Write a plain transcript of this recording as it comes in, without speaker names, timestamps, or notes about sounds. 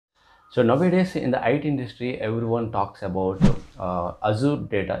So nowadays in the IT industry, everyone talks about Azure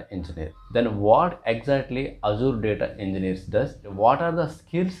Data Engineer. Then what exactly Azure Data Engineers does? What are the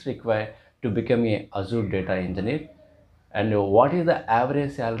skills required to become a Azure Data Engineer? And what is the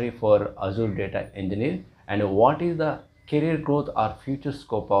average salary for Azure Data Engineer? And what is the career growth or future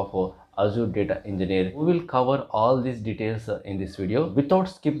scope of Azure Data Engineer? We will cover all these details in this video. Without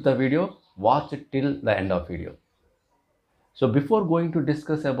skip the video, watch it till the end of video. So before going to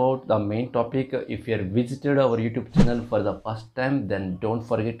discuss about the main topic, if you have visited our YouTube channel for the first time, then don't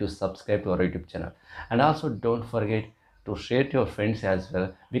forget to subscribe to our YouTube channel. And also don't forget to share to your friends as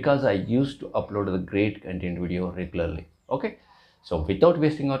well, because I used to upload the great content video regularly. Okay. So without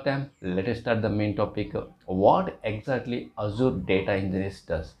wasting our time, let us start the main topic. What exactly Azure Data Engineers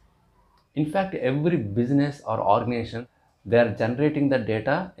does? In fact, every business or organization, they are generating the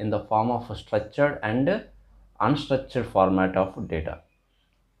data in the form of a structured and unstructured format of data.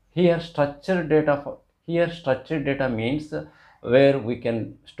 Here structured data means where we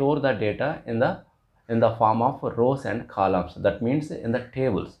can store the data in the form of rows and columns. That means in the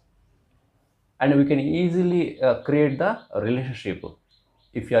tables, and we can easily create the relationship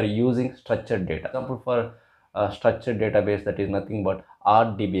if you are using structured data. Example for structured database, that is nothing but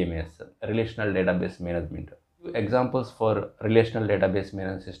RDBMS, relational database management. Examples for relational database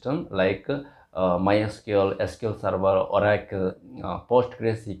management system like MySQL, SQL Server, Oracle,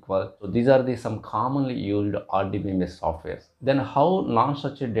 PostgreSQL. So these are the some commonly used RDBMS softwares. Then how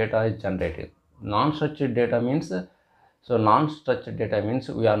non-structured data is generated? Non-structured data means non-structured data means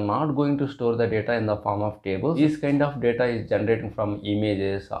we are not going to store the data in the form of tables. This kind of data is generated from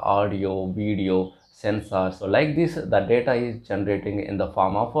images, audio, video, sensors. So like this, the data is generating in the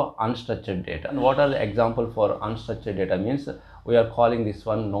form of unstructured data. And what are the example for unstructured data means? We are calling this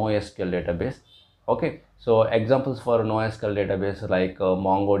one NoSQL database. Okay, so examples for NoSQL database like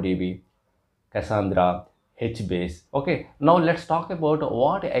MongoDB, Cassandra, HBase. Okay, now let's talk about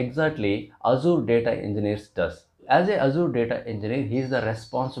what exactly Azure Data Engineers does. As a Azure Data Engineer, he is the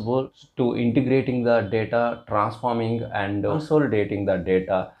responsible to integrating the data, transforming and consolidating the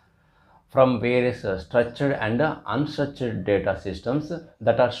data from various structured and unstructured data systems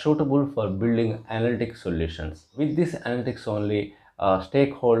that are suitable for building analytic solutions. With this analytics only,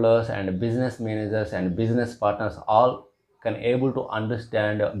 stakeholders and business managers and business partners all can able to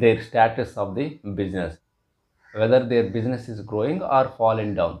understand their status of the business, whether their business is growing or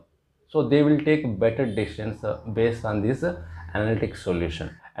falling down. So they will take better decisions based on this analytic solution.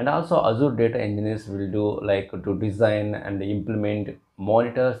 And also Azure Data Engineers will do like to design and implement,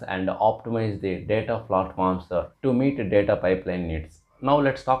 monitors and optimize the data platforms to meet data pipeline needs. Now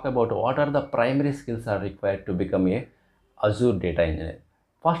let's talk about what are the primary skills are required to become a Azure Data Engineer.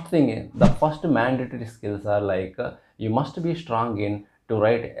 First thing, the first mandatory skills are like you must be strong in to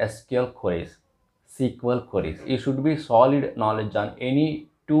write SQL queries, SQL queries. You should be solid knowledge on any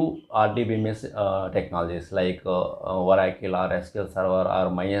two RDBMS technologies like Oracle or SQL Server or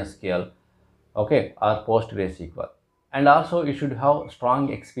MySQL, okay, or PostgreSQL. And also you should have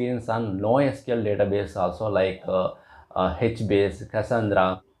strong experience on NoSQL database also like HBase,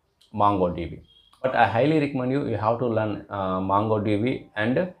 Cassandra, MongoDB. But I highly recommend you have to learn MongoDB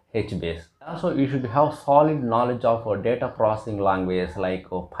and HBase. Also you should have solid knowledge of data processing languages like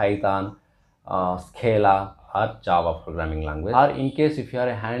Python, Scala or Java programming language. Or in case if you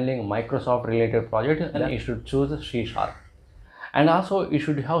are handling Microsoft related project, then you should choose C#. And also you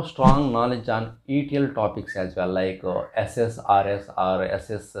should have strong knowledge on ETL topics as well like SSRS or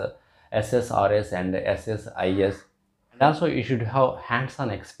SSRS and SSIS. And also you should have hands-on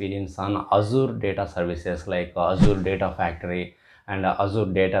experience on Azure data services like Azure Data Factory and Azure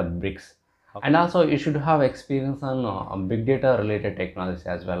Data Bricks. And also you should have experience on big data related technologies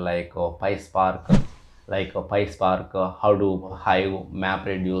as well like PySpark, Hadoop, Hive,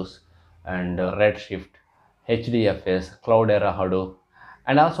 MapReduce and Redshift, HDFS, Cloudera Hadoop.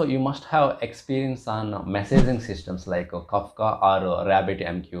 And also you must have experience on messaging systems like Kafka or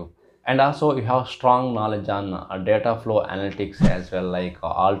RabbitMQ. And also you have strong knowledge on data flow analytics as well like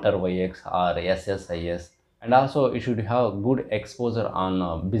Alteryx or SSIS. And also you should have good exposure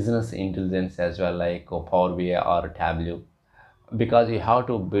on business intelligence as well like Power BI or Tableau, because you have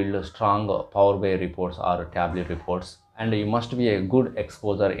to build strong Power BI reports or Tableau reports, and you must be a good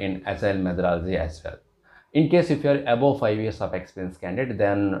exposure in agile methodology as well. In case if you are above 5 years of experience candidate,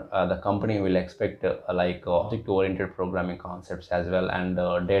 then the company will expect object oriented programming concepts as well and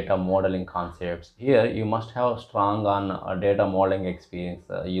data modeling concepts. Here you must have strong on data modeling experience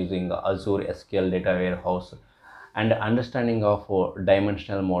using Azure SQL data warehouse and understanding of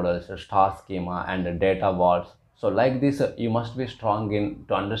dimensional models, star schema and data vaults. So like this, you must be strong in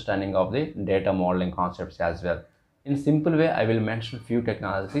to understanding of the data modeling concepts as well. In simple way, I will mention few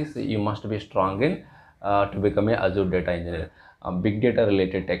technologies you must be strong in to become a Azure data engineer. Big data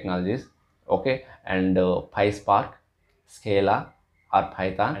related technologies, okay, and PySpark, Scala or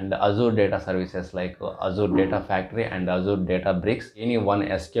Python, and Azure data services like Azure Data Factory and Azure Data Bricks, any one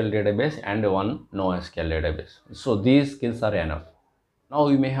SQL database and one NoSQL database. So these skills are enough. Now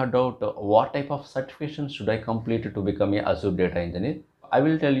you may have doubt what type of certification should I complete to become a Azure data engineer. I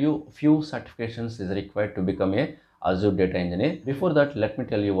will tell you few certifications is required to become a Azure data engineer. Before that, let me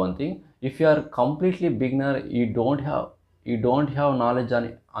tell you one thing. If you are completely beginner, you don't have knowledge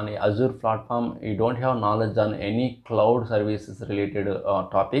on a Azure platform, you don't have knowledge on any cloud services related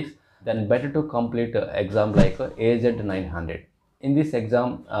topics, then better to complete exam like AZ900. In this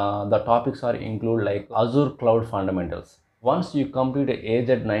exam, the topics are include like Azure Cloud Fundamentals. Once you complete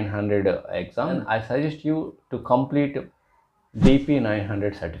AZ900 exam, I suggest you to complete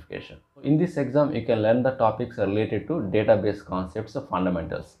DP900 certification. In this exam, you can learn the topics related to database concepts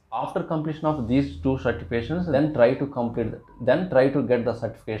fundamentals. After completion of these two certifications, then try to get the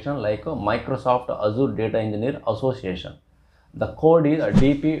certification like Microsoft Azure Data Engineer Association. The code is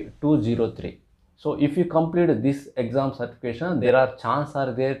DP203. So if you complete this exam certification, there are chances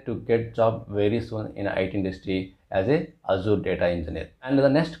are there to get job very soon in IT industry as a Azure data engineer. And the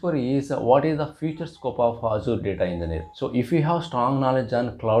next query is what is the future scope of Azure data engineer? So if you have strong knowledge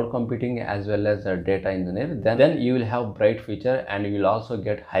on cloud computing as well as a data engineer, then you will have bright future and you will also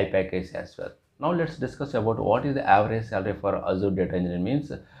get high package as well. Now let's discuss about what is the average salary for Azure data engineer means.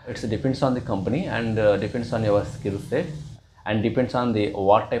 It depends on the company and depends on your skill set and depends on the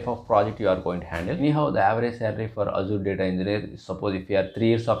what type of project you are going to handle. Anyhow, the average salary for Azure data engineer, suppose if you are 3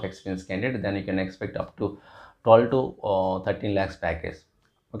 years of experience candidate, then you can expect up to 12 to 13 lakhs package.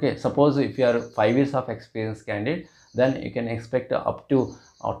 Okay, suppose if you are 5 years of experience candidate, then you can expect up to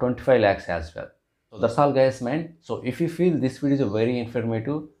 25 lakhs as well. So that's all guys, man. So if you feel this video is very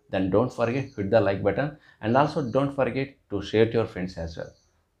informative, then don't forget hit the like button and also don't forget to share to your friends as well.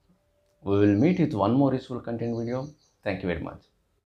 We will meet with one more useful content video. Thank you very much.